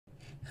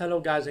Hello,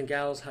 guys and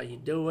gals. How you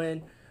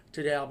doing?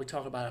 Today I'll be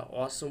talking about an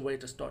awesome way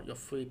to start your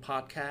free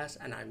podcast,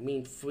 and I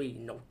mean free.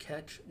 No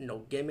catch, no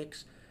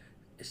gimmicks.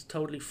 It's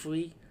totally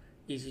free,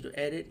 easy to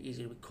edit,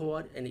 easy to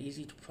record, and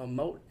easy to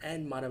promote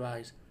and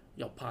monetize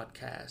your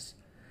podcast.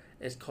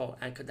 It's called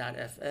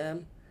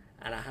Anchor.fm,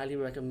 and I highly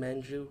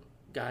recommend you,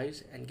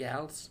 guys and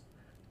gals,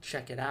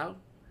 check it out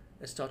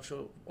and start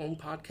your own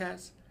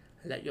podcast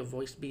and let your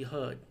voice be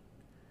heard.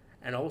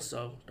 And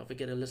also, don't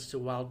forget to listen to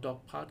Wild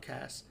Dog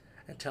Podcast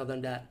and tell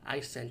them that I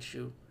sent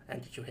you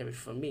and that you hear it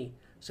from me.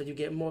 So you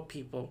get more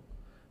people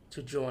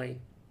to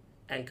join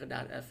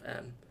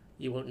Anchor.fm.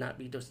 You will not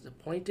be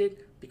disappointed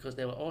because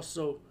they will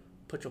also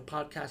put your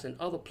podcast in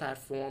other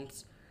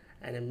platforms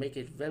and then make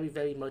it very,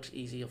 very much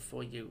easier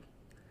for you.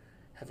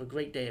 Have a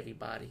great day,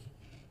 everybody.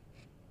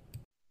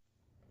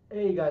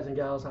 Hey guys and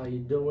gals, how you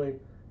doing?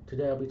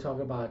 Today I'll be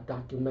talking about a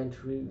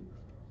documentary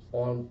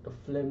on the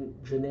film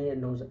genre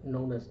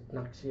known as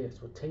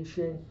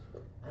Nazisploitation,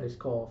 and it's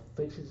called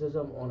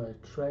Fascism on a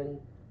Trend: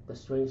 The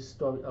Strange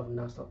Story of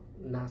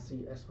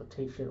Nazi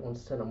Exploitation on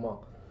Cinema.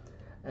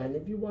 And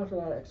if you watch a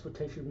lot of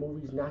exploitation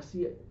movies,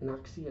 Nazi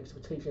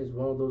exploitation is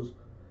one of those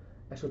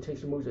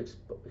exploitation movies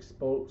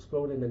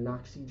exploding the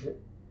Nazi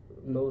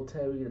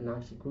military, the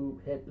Nazi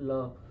group,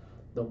 Hitler,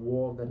 the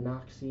war of the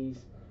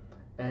Nazis,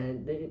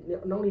 and they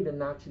not only the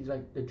Nazis,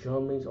 like the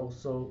Germans,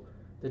 also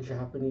the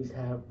Japanese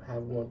have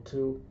one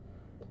too,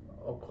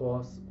 of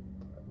course.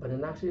 But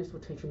in Nazi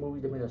exploitation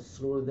movies, they made a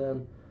slew of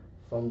them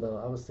from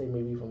I would say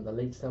maybe from the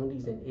late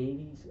 70s and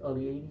 80s,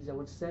 early 80s, I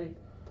would say.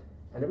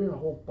 And there been a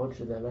whole bunch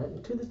of them.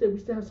 And to this day, we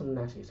still have some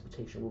Nazi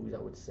exploitation movies, I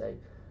would say,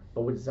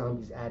 but with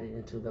zombies added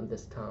into them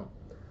this time.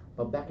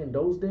 But back in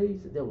those days,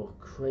 they were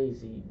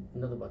crazy.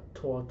 Nothing but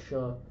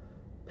torture,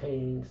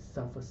 pain,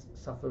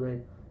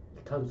 suffering,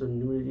 tons of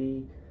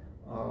nudity.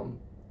 Um,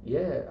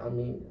 yeah, I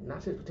mean,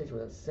 Nazi exploitation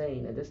was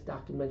insane. And this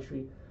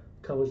documentary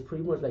covers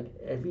pretty much like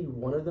every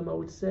one of them, I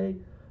would say,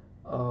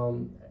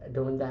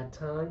 during that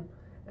time.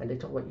 And they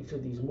talk about each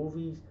of these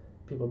movies,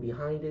 people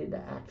behind it,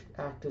 the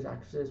actors,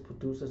 actresses,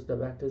 producers,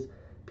 directors,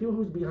 people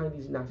who's behind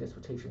these Nazi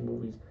exploitation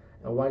movies,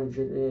 and why the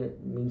genre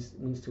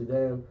means to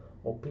them,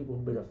 or people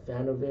who've been a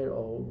fan of it,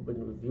 or who've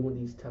been reviewing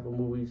these type of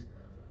movies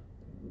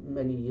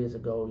many years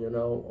ago,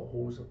 or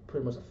who's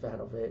pretty much a fan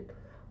of it.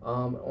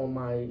 On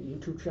my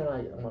YouTube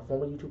channel, on my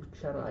former YouTube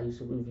channel, I used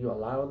to review a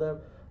lot of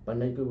them, but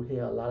now you can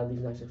hear a lot of these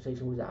Nazi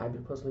exploitation movies that I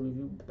personally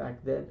reviewed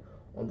back then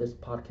on this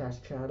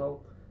podcast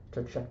channel.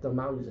 To check them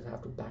out, you just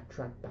have to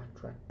backtrack.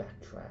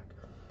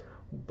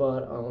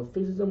 But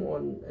Fascism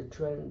on a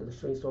Trend: The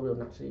Strange Story of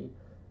Nazi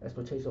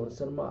Exploitation on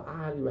Cinema,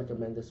 I highly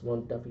recommend this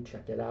one. Definitely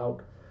check it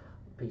out.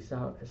 Peace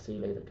out and see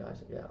you later,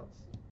 guys and gals.